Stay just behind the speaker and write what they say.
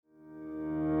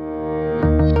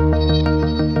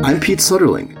I'm Pete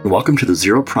Soderling, and welcome to the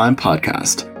Zero Prime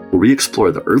podcast, where we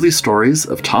explore the early stories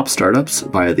of top startups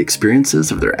via the experiences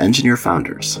of their engineer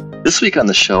founders. This week on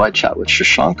the show, I chat with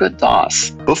Shirshanka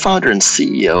Das, co-founder and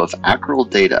CEO of Acral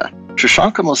Data.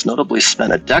 Shirshanka most notably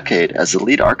spent a decade as the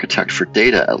lead architect for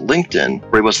data at LinkedIn,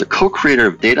 where he was the co-creator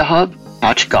of Data Hub,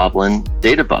 Apache Goblin,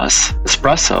 Databus,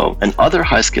 Espresso, and other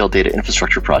high-scale data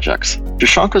infrastructure projects.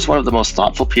 Shirshanka is one of the most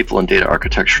thoughtful people in data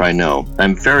architecture I know, and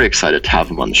I'm very excited to have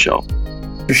him on the show.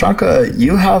 Shirshanka,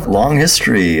 you have a long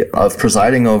history of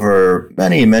presiding over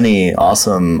many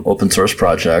awesome open source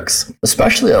projects,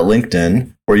 especially at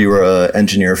LinkedIn, where you were an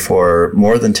engineer for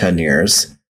more than 10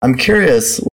 years. I'm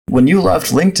curious, when you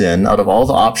left LinkedIn, out of all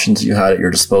the options you had at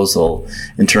your disposal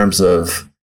in terms of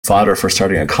fodder for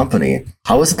starting a company,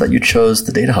 how is it that you chose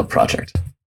the Data Hub project?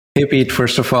 Hey, Pete.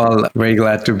 First of all, very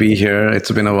glad to be here.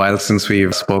 It's been a while since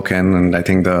we've spoken, and I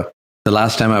think the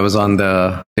last time I was on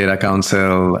the Data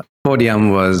Council podium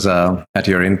was at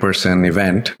your in-person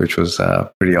event, which was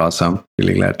pretty awesome.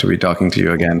 Really glad to be talking to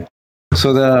you again.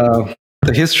 So the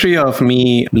history of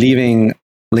me leaving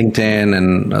LinkedIn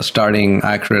and starting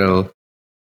Acral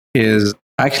is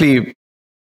actually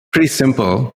pretty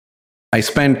simple. I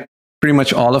spent pretty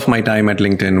much all of my time at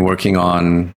LinkedIn working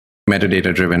on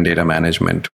metadata-driven data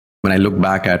management. When I look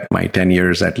back at my 10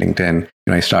 years at LinkedIn,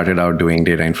 I started out doing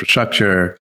data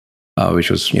infrastructure,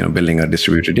 which was building a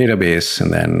distributed database,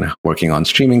 and then working on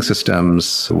streaming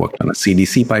systems, worked on a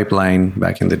CDC pipeline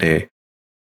back in the day.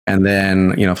 And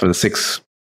then, for the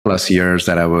 6+ years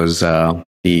that I was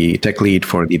the tech lead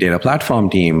for the data platform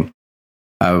team,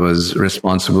 I was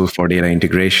responsible for data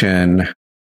integration,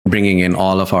 bringing in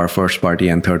all of our first-party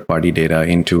and third-party data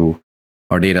into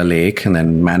our data lake, and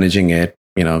then managing it,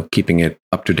 keeping it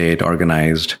up to date,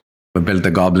 organized. We built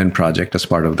the Goblin project as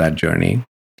part of that journey.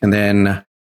 And then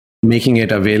making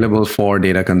it available for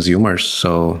data consumers.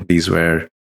 So these were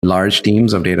large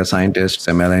teams of data scientists,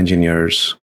 ML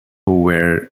engineers, who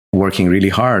were working really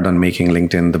hard on making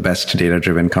LinkedIn the best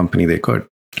data-driven company they could.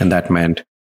 And that meant,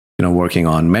 working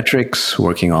on metrics,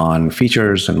 working on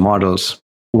features and models,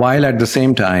 while at the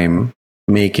same time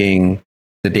making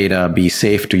the data be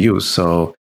safe to use.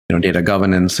 So, data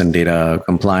governance and data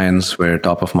compliance were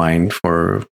top of mind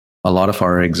for a lot of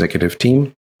our executive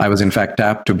team. I was in fact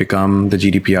tapped to become the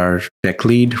GDPR tech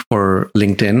lead for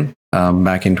LinkedIn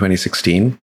back in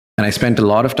 2016. And I spent a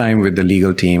lot of time with the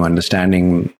legal team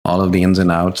understanding all of the ins and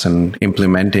outs and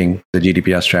implementing the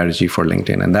GDPR strategy for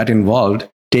LinkedIn. And that involved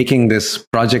taking this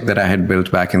project that I had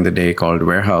built back in the day called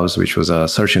Warehouse, which was a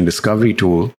search and discovery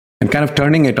tool, and kind of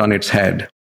turning it on its head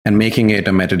and making it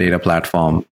a metadata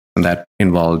platform. And that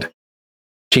involved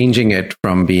changing it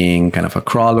from being kind of a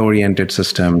crawl-oriented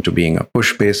system to being a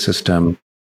push-based system,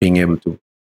 being able to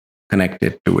connect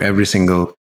it to every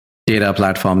single data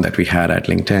platform that we had at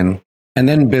LinkedIn, and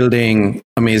then building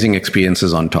amazing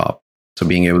experiences on top. So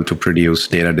being able to produce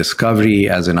data discovery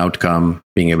as an outcome,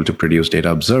 being able to produce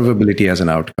data observability as an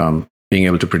outcome, being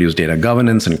able to produce data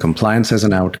governance and compliance as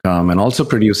an outcome, and also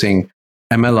producing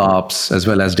ML ops as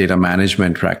well as data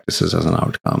management practices as an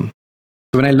outcome.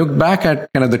 So when I look back at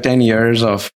kind of the 10 years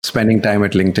of spending time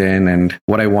at LinkedIn and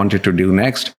what I wanted to do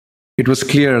next, it was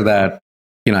clear that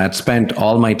I had spent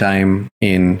all my time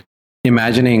in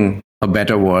imagining a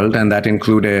better world, and that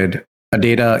included a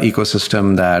data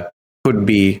ecosystem that could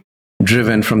be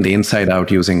driven from the inside out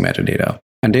using metadata.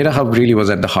 And Data Hub really was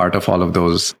at the heart of all of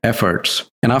those efforts.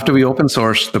 And after we open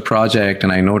sourced the project,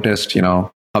 and I noticed,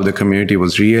 how the community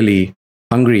was really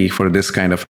hungry for this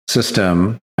kind of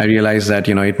system, I realized that,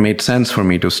 it made sense for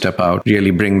me to step out,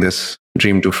 really bring this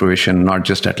dream to fruition, not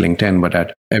just at LinkedIn, but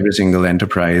at every single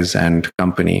enterprise and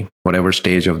company, whatever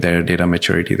stage of their data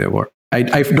maturity they were. I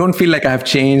don't feel like I have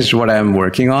changed what I'm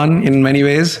working on in many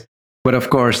ways, but of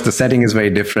course, the setting is very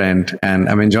different and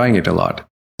I'm enjoying it a lot.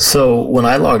 So when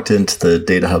I logged into the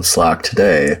Data Hub Slack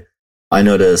today, I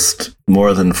noticed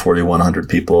more than 4,100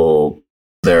 people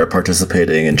there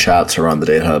participating in chats around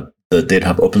the Data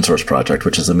Hub open source project,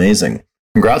 which is amazing.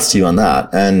 Congrats to you on that.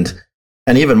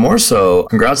 And even more so,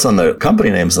 congrats on the company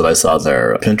names that I saw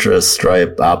there. Pinterest,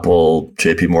 Stripe, Apple,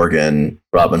 JP Morgan,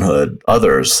 Robinhood,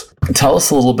 others. Tell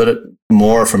us a little bit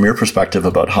more from your perspective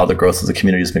about how the growth of the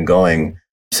community has been going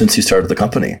since you started the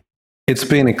company. It's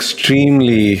been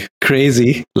extremely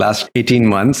crazy last 18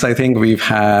 months. I think we've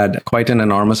had quite an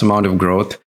enormous amount of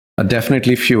growth,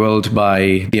 definitely fueled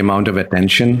by the amount of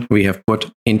attention we have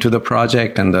put into the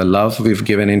project and the love we've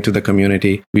given into the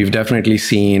community. We've definitely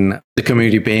seen the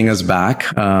community paying us back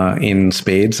in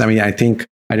spades. I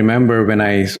remember when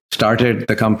I started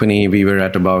the company, we were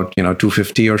at about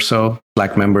 250 or so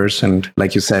Slack members. And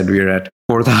like you said, we're at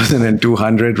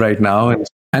 4,200 right now. And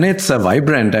And it's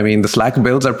vibrant. I mean, the Slack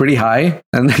builds are pretty high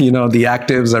and, the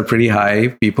actives are pretty high.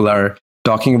 People are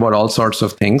talking about all sorts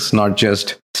of things, not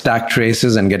just stack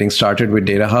traces and getting started with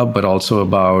Data Hub, but also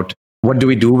about what do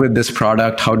we do with this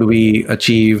product? How do we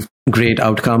achieve great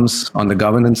outcomes on the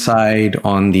governance side,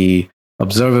 on the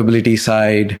observability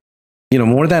side?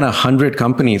 More than 100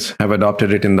 companies have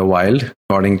adopted it in the wild,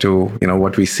 according to,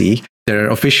 what we see. There are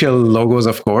official logos,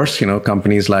 of course,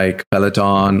 companies like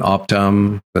Peloton,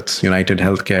 Optum, that's United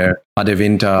Healthcare,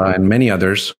 Adevinta, and many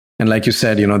others. And like you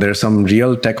said, there are some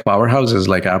real tech powerhouses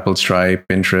like Apple, Stripe,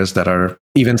 Pinterest that are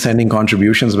even sending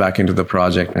contributions back into the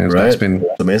project. And right. That's been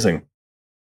amazing.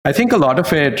 I think a lot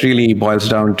of it really boils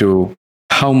down to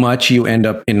how much you end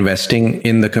up investing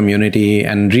in the community,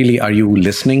 and really, are you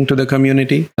listening to the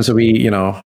community? And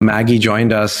so Maggie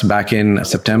joined us back in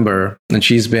September, and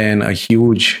she's been a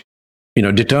huge,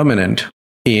 determinant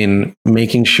in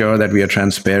making sure that we are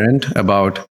transparent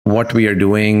about what we are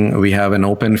doing. We have an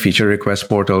open feature request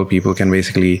portal. People can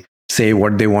basically say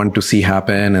what they want to see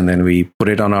happen, and then we put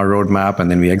it on our roadmap, and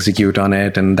then we execute on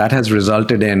it. And that has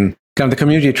resulted in kind of the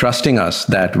community trusting us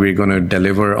that we're going to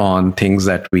deliver on things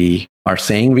that we are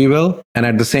saying we will. And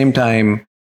at the same time,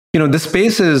 the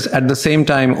space is at the same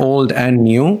time old and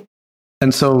new.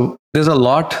 And so there's a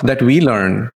lot that we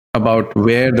learn about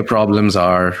where the problems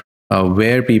are,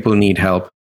 where people need help.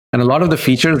 And a lot of the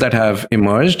features that have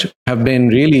emerged have been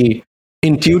really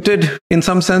intuited in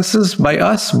some senses by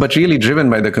us, but really driven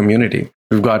by the community.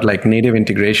 We've got like native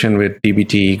integration with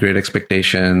dbt, Great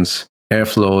Expectations,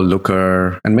 Airflow,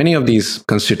 Looker, and many of these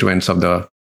constituents of the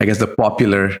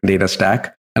popular data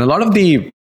stack. And a lot of the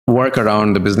work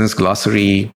around the business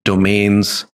glossary,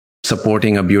 domains,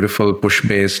 supporting a beautiful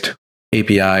push-based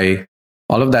API,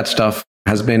 all of that stuff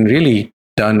has been really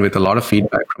done with a lot of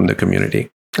feedback from the community.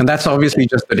 And that's obviously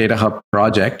just the Data Hub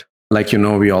project. Like,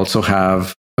 we also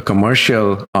have a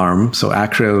commercial arm. So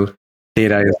Acryl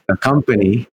Data is a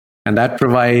company, and that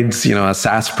provides, a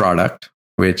SaaS product,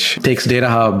 which takes Data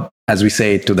Hub, as we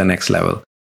say, to the next level.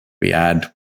 We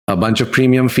add a bunch of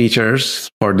premium features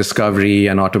for discovery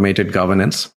and automated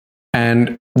governance.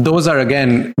 And those are,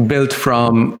 again, built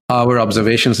from our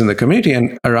observations in the community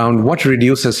and around what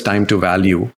reduces time to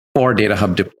value for Data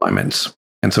Hub deployments.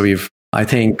 And so we've, I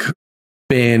think,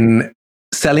 been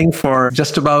selling for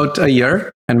just about a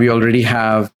year, and we already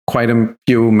have quite a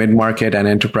few mid-market and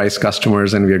enterprise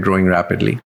customers, and we are growing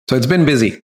rapidly. So it's been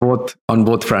busy on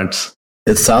both fronts.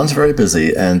 It sounds very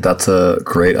busy, and that's a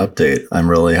great update. I'm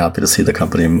really happy to see the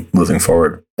company moving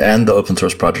forward, and the open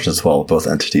source project as well, both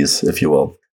entities, if you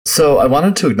will. So I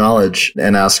wanted to acknowledge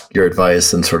and ask your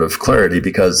advice and sort of clarity,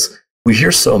 because we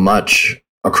hear so much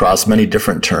across many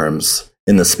different terms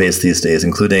in the space these days,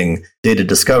 including data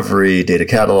discovery, data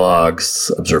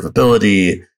catalogs,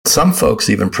 observability. Some folks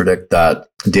even predict that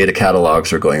data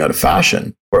catalogs are going out of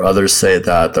fashion, or others say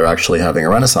that they're actually having a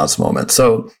renaissance moment.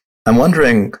 So I'm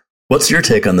wondering, what's your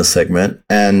take on this segment,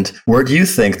 and where do you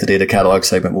think the data catalog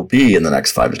segment will be in the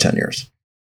next 5 to 10 years?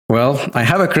 Well, I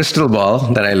have a crystal ball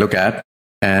that I look at,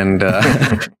 and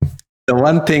the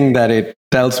one thing that it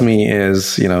tells me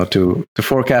is, to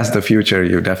forecast the future,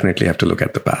 you definitely have to look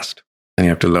at the past, and you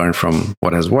have to learn from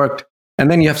what has worked. And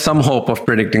then you have some hope of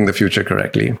predicting the future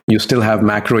correctly. You still have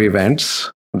macro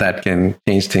events that can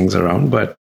change things around.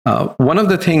 But one of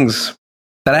the things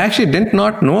that I actually did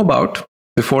not know about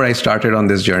before I started on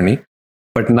this journey,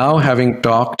 but now having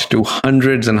talked to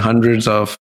hundreds and hundreds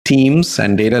of teams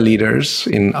and data leaders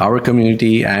in our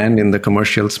community and in the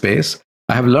commercial space,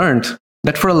 I have learned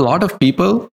that for a lot of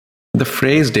people, the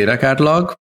phrase data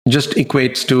catalog just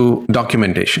equates to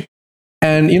documentation.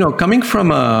 And, coming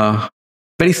from a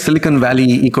very Silicon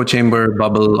Valley echo chamber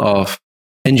bubble of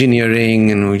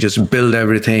engineering, and we just build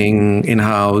everything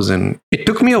in-house, and it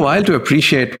took me a while to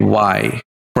appreciate why,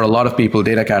 for a lot of people,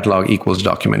 data catalog equals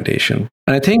documentation.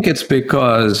 And I think it's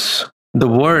because the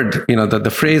word,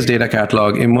 the phrase data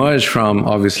catalog emerged from,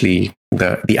 obviously,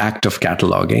 the act of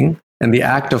cataloging. And the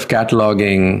act of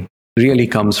cataloging really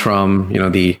comes from,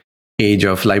 the age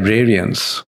of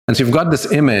librarians. And so you've got this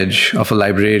image of a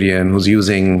librarian who's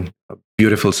using a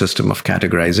beautiful system of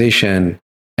categorization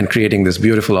and creating this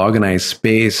beautiful organized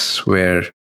space where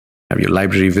you have your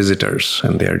library visitors,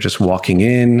 and they're just walking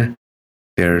in,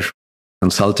 they're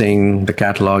consulting the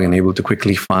catalog and able to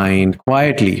quickly find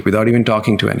quietly, without even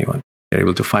talking to anyone. They're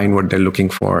able to find what they're looking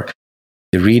for.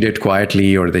 They read it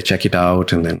quietly, or they check it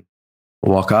out and then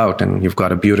walk out, and you've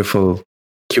got a beautiful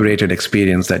curated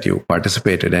experience that you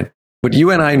participated in. But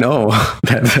you and I know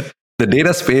that the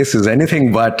data space is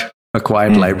anything but a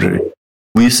quiet library.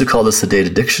 We used to call this the data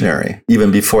dictionary.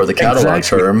 Even before the catalog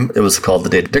term, it was called the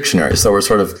data dictionary. So we're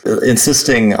sort of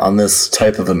insisting on this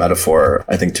type of a metaphor,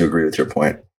 I think, to agree with your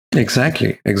point.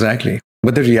 Exactly.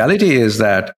 But the reality is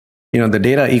that, the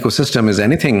data ecosystem is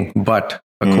anything but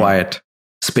a quiet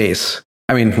space.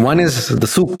 I mean, one is the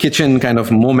soup kitchen kind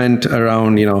of moment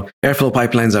around, airflow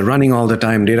pipelines are running all the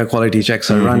time, data quality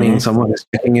checks are running, someone is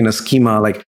checking in a schema.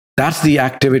 Like, that's the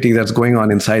activity that's going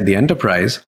on inside the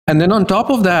enterprise. And then on top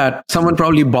of that, someone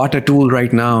probably bought a tool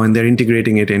right now and they're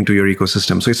integrating it into your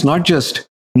ecosystem. So it's not just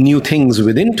new things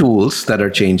within tools that are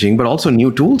changing, but also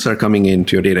new tools are coming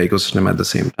into your data ecosystem at the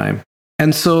same time.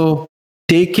 And so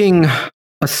taking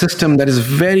a system that is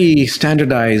very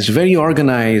standardized, very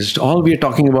organized, all we're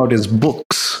talking about is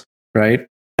books, right?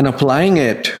 And applying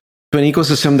it to an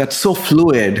ecosystem that's so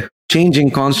fluid,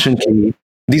 changing constantly.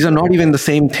 These are not even the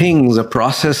same things. A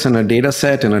process and a data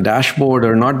set and a dashboard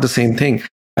are not the same thing.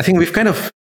 I think we've kind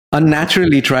of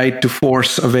unnaturally tried to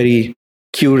force a very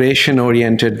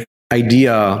curation-oriented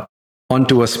idea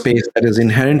onto a space that is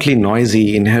inherently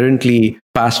noisy, inherently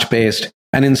fast-paced.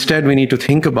 And instead, we need to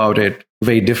think about it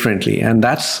very differently. And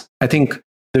that's, I think,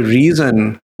 the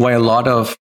reason why a lot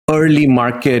of early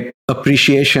market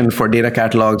appreciation for data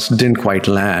catalogs didn't quite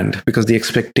land, because the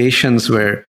expectations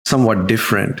were somewhat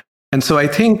different. And so I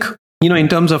think, in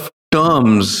terms of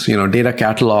terms, data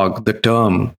catalog, the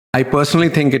term, I personally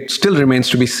think it still remains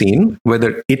to be seen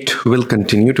whether it will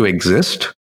continue to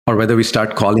exist or whether we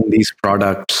start calling these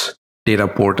products data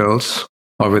portals,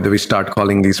 or whether we start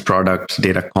calling these products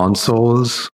data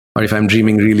consoles, or if I'm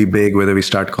dreaming really big, whether we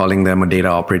start calling them a data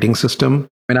operating system.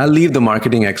 And I'll leave the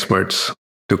marketing experts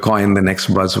to coin the next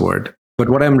buzzword. But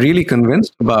what I'm really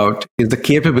convinced about is the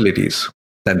capabilities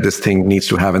that this thing needs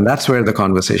to have. And that's where the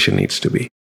conversation needs to be.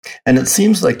 And it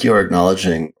seems like you're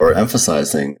acknowledging or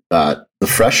emphasizing that the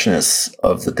freshness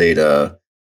of the data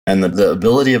and the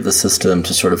ability of the system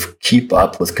to sort of keep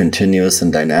up with continuous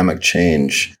and dynamic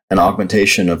change and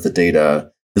augmentation of the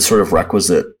data is sort of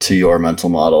requisite to your mental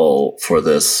model for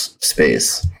this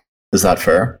space. Is that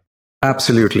fair?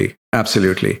 Absolutely.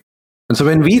 And so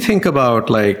when we think about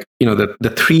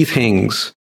the three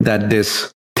things that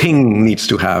this thing needs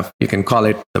to have, you can call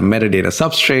it the metadata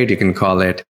substrate, you can call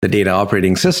it the data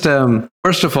operating system.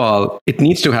 First of all, it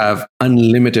needs to have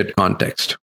unlimited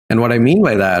context. And what I mean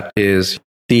by that is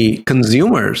the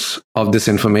consumers of this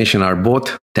information are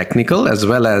both technical as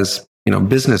well as,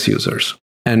 business users.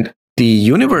 And the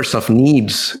universe of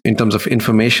needs in terms of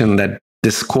information that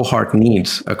this cohort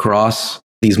needs across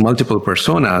these multiple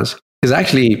personas is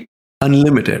actually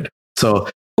unlimited. So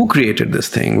who created this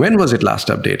thing? When was it last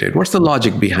updated? What's the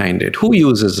logic behind it? Who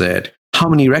uses it? How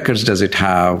many records does it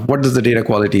have? What does the data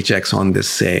quality checks on this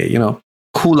say?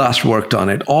 Who last worked on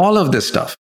it? All of this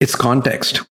stuff. It's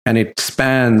context, and it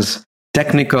spans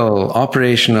technical,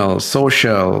 operational,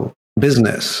 social,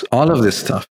 business, all of this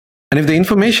stuff. And if the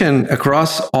information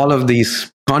across all of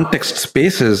these context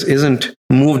spaces isn't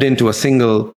moved into a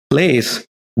single place,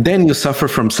 then you suffer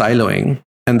from siloing,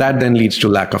 and that then leads to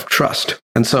lack of trust.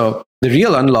 And so the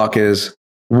real unlock is,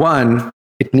 one,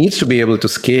 it needs to be able to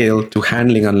scale to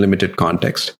handling unlimited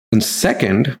context. And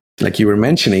second, like you were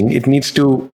mentioning, it needs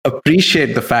to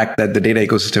appreciate the fact that the data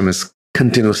ecosystem is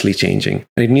continuously changing,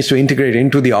 and it needs to integrate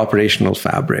into the operational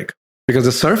fabric. Because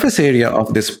the surface area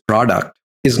of this product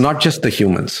is not just the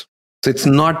humans. So it's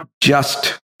not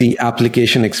just the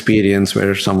application experience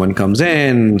where someone comes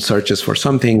in, searches for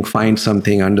something, finds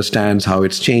something, understands how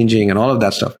it's changing, and all of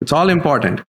that stuff. It's all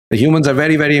important. The humans are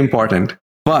very, very important.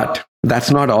 But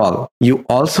that's not all. You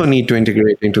also need to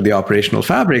integrate into the operational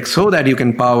fabric so that you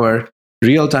can power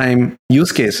real-time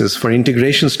use cases for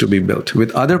integrations to be built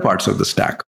with other parts of the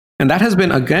stack. And that has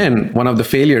been, again, one of the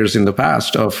failures in the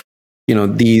past of,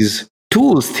 these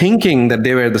tools thinking that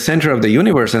they were the center of the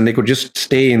universe and they could just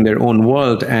stay in their own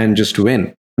world and just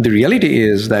win. The reality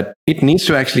is that it needs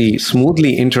to actually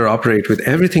smoothly interoperate with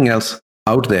everything else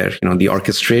out there, the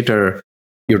orchestrator,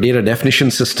 your data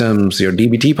definition systems, your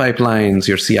DBT pipelines,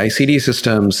 your CI/CD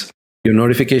systems, your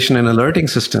notification and alerting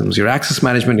systems, your access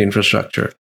management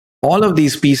infrastructure. All of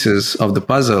these pieces of the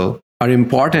puzzle are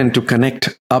important to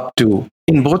connect up to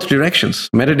in both directions.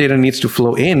 Metadata needs to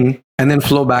flow in and then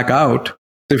flow back out.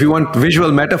 So if you want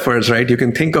visual metaphors, right, you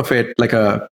can think of it like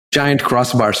a giant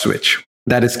crossbar switch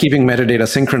that is keeping metadata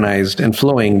synchronized and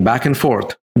flowing back and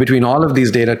forth between all of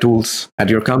these data tools at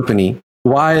your company,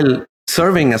 while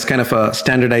serving as kind of a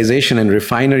standardization and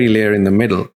refinery layer in the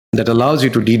middle that allows you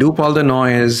to dedupe all the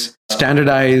noise,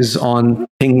 standardize on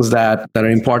things that are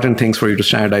important things for you to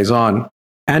standardize on,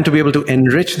 and to be able to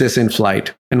enrich this in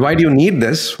flight. And why do you need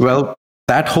this? Well,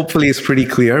 that hopefully is pretty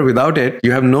clear. Without it,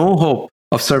 you have no hope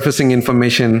of surfacing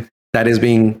information that is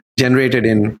being generated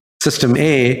in system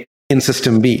A in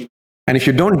system B. And if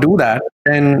you don't do that,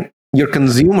 then your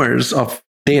consumers of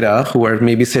data who are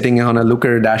maybe sitting on a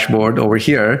Looker dashboard over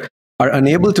here are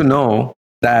unable to know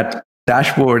that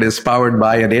dashboard is powered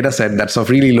by a data set that's of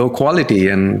really low quality.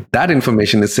 And that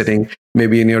information is sitting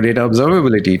maybe in your data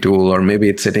observability tool, or maybe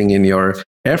it's sitting in your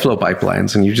Airflow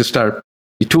pipelines. And you just are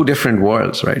two different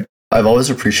worlds, right? I've always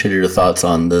appreciated your thoughts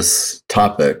on this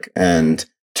topic, and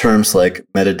terms like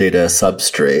metadata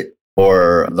substrate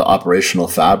or the operational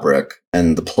fabric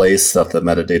and the place that the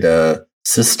metadata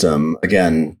system,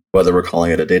 again, whether we're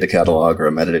calling it a data catalog or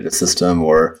a metadata system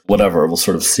or whatever, we'll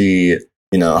sort of see,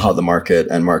 how the market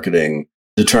and marketing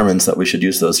determines that we should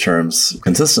use those terms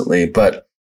consistently. But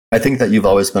I think that you've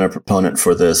always been a proponent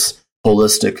for this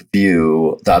holistic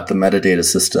view that the metadata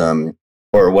system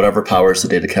or whatever powers the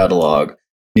data catalog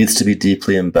needs to be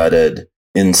deeply embedded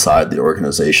inside the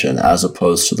organization, as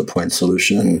opposed to the point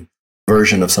solution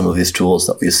version of some of these tools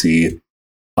that we see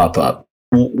pop up.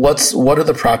 What are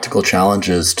the practical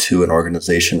challenges to an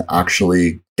organization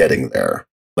actually getting there?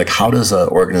 Like, how does an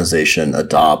organization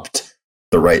adopt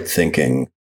the right thinking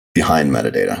behind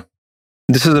metadata?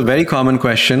 This is a very common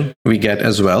question we get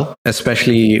as well,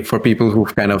 especially for people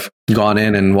who've kind of gone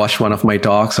in and watched one of my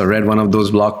talks or read one of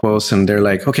those blog posts, and they're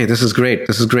like, okay, this is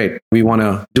great. We want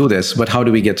to do this, but how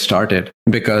do we get started?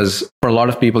 Because for a lot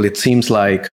of people, it seems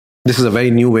like this is a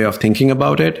very new way of thinking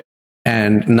about it.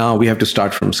 And now we have to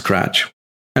start from scratch.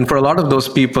 And for a lot of those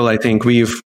people, I think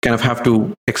we've kind of have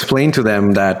to explain to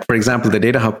them that, for example, the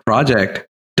Data Hub project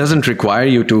doesn't require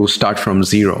you to start from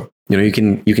zero. You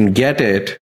can get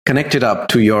it, connect it up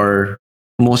to your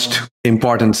most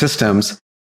important systems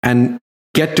and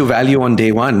get to value on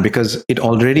day one, because it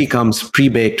already comes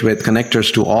pre-baked with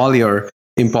connectors to all your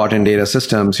important data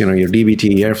systems, your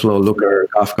dbt, Airflow, Looker,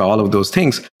 Kafka, all of those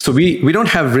things. So we don't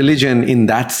have religion in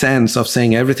that sense of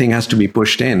saying everything has to be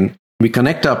pushed in. We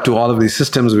connect up to all of these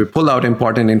systems. We pull out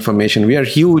important information. We are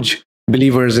huge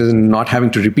believers in not having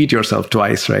to repeat yourself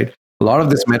twice, right? A lot of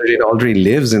this metadata already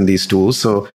lives in these tools.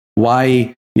 So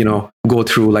why, go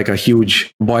through like a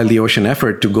huge boil the ocean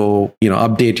effort to go,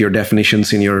 update your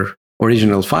definitions in your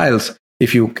original files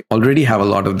if you already have a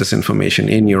lot of this information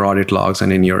in your audit logs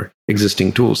and in your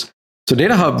existing tools? So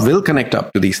Data Hub will connect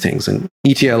up to these things and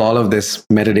ETL all of this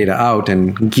metadata out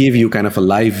and give you kind of a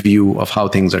live view of how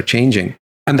things are changing.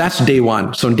 And that's day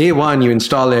one. So day one, you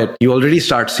install it, you already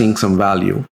start seeing some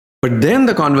value. But then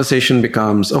the conversation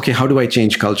becomes, okay, how do I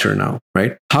change culture now,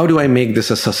 right? How do I make this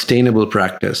a sustainable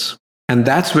practice? And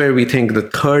that's where we think the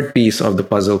third piece of the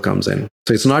puzzle comes in.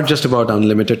 So it's not just about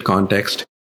unlimited context.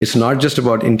 It's not just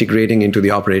about integrating into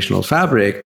the operational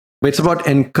fabric, but it's about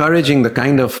encouraging the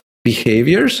kind of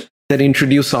behaviors that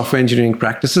introduce software engineering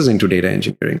practices into data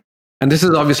engineering. And this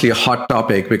is obviously a hot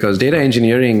topic because data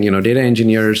engineering, data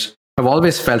engineers have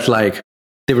always felt like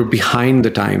they were behind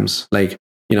the times. Like,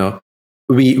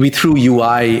 we threw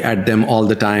UI at them all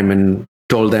the time and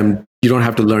told them, you don't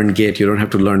have to learn Git, you don't have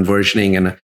to learn versioning,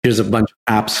 and here's a bunch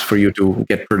of apps for you to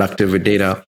get productive with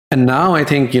data. And now I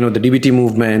think, the DBT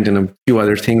movement and a few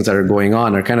other things that are going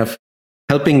on are kind of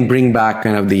helping bring back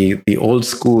kind of the old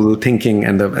school thinking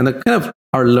and the kind of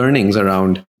our learnings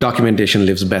around documentation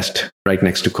lives best right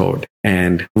next to code,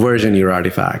 and version your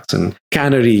artifacts and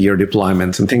canary your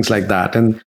deployments and things like that.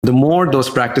 And the more those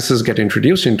practices get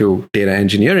introduced into data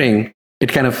engineering,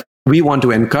 we want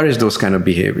to encourage those kind of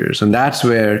behaviors. And that's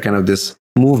where kind of this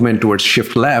movement towards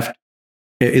shift left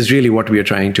is really what we are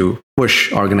trying to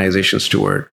push organizations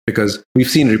toward, because we've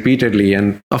seen repeatedly,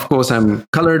 and of course I'm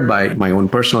colored by my own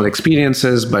personal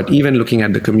experiences, but even looking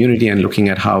at the community and looking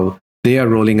at how they are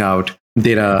rolling out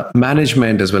data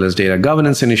management as well as data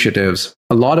governance initiatives,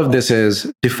 a lot of this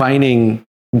is defining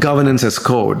governance as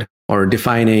code or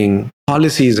defining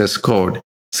policies as code,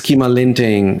 schema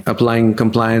linting, applying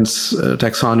compliance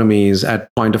taxonomies at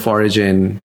point of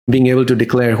origin, being able to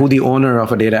declare who the owner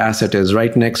of a data asset is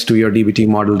right next to your DBT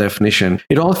model definition.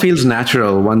 It all feels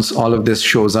natural once all of this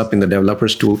shows up in the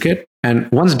developer's toolkit. And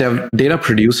once data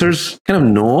producers kind of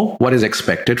know what is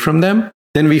expected from them,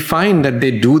 then we find that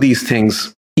they do these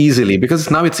things easily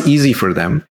because now it's easy for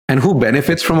them. And who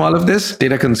benefits from all of this?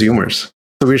 Data consumers.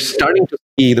 So we're starting to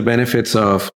see the benefits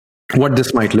of what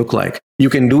this might look like. You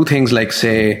can do things like,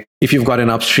 say, if you've got an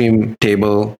upstream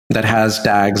table that has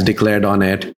tags declared on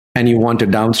it, and you want a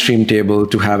downstream table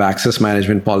to have access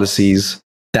management policies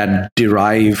that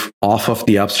derive off of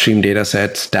the upstream data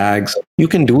sets tags, you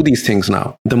can do these things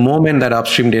now. The moment that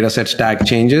upstream data sets tag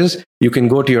changes, you can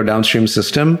go to your downstream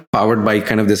system powered by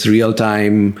kind of this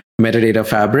real-time metadata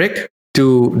fabric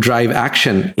to drive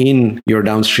action in your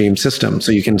downstream system.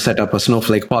 So you can set up a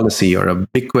Snowflake policy or a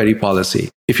BigQuery policy.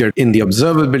 If you're in the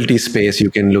observability space, you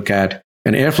can look at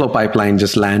an Airflow pipeline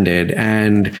just landed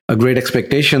and a great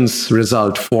expectations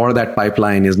result for that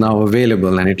pipeline is now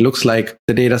available. And it looks like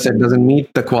the data set doesn't meet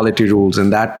the quality rules.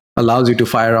 And that allows you to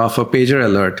fire off a pager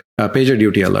alert, a pager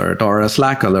duty alert, or a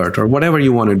Slack alert, or whatever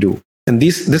you want to do. And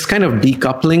this kind of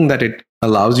decoupling that it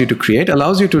allows you to create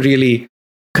allows you to really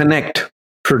connect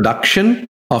production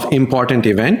of important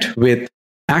event with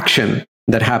action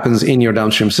that happens in your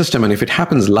downstream system. And if it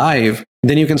happens live,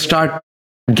 then you can start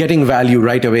getting value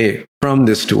right away from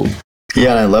this tool.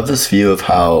 Yeah, and I love this view of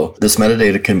how this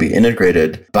metadata can be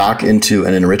integrated back into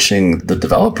and enriching the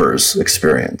developer's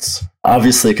experience.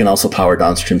 Obviously, it can also power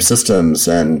downstream systems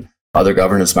and other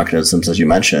governance mechanisms, as you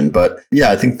mentioned. But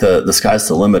yeah, I think the sky's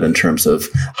the limit in terms of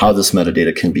how this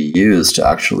metadata can be used to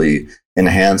actually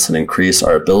enhance and increase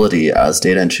our ability as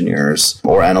data engineers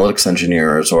or analytics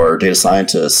engineers or data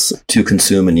scientists to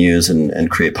consume and use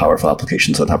and create powerful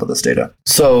applications on top of this data.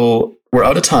 So we're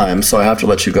out of time, so I have to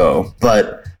let you go.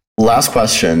 But last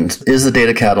question, is the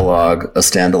data catalog a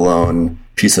standalone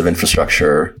piece of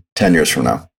infrastructure 10 years from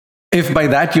now? If by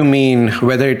that you mean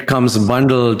whether it comes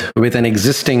bundled with an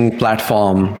existing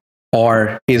platform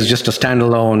or is just a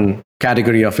standalone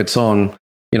category of its own,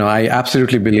 I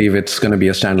absolutely believe it's going to be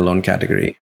a standalone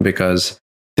category, because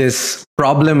this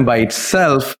problem by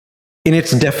itself, in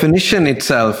its definition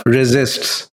itself,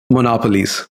 resists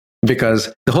monopolies.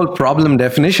 Because the whole problem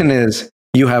definition is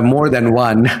you have more than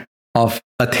one of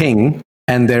a thing,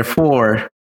 and therefore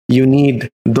you need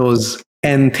those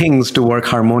n things to work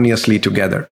harmoniously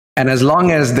together. And as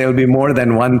long as there'll be more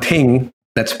than one thing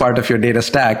that's part of your data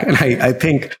stack, and I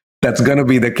think that's going to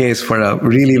be the case for a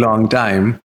really long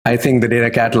time, I think the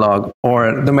data catalog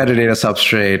or the metadata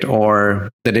substrate or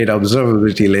the data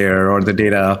observability layer or the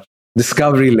data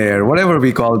discovery layer, whatever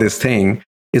we call this thing,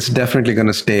 is definitely going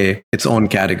to stay its own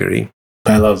category.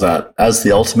 I love that. As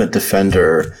the ultimate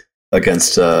defender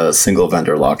against a single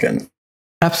vendor lock-in.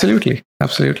 Absolutely.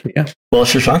 Absolutely. Yeah. Well,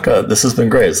 Shirshanka, this has been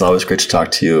great. It's always great to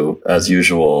talk to you as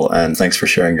usual. And thanks for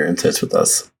sharing your insights with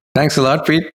us. Thanks a lot,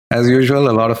 Pete. As usual,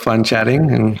 a lot of fun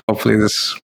chatting. And hopefully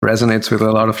this resonates with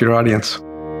a lot of your audience.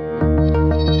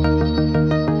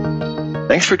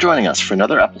 Thanks for joining us for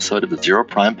another episode of the Zero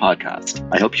Prime podcast.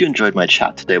 I hope you enjoyed my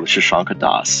chat today with Shirshanka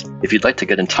Das. If you'd like to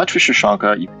get in touch with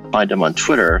Shirshanka, you can find him on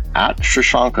Twitter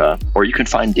 @Shirshanka, or you can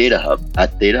find DataHub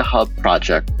at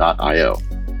datahubproject.io.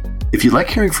 If you like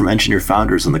hearing from engineer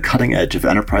founders on the cutting edge of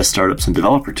enterprise startups and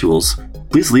developer tools,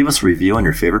 please leave us a review on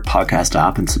your favorite podcast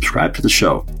app and subscribe to the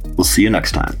show. We'll see you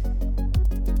next time.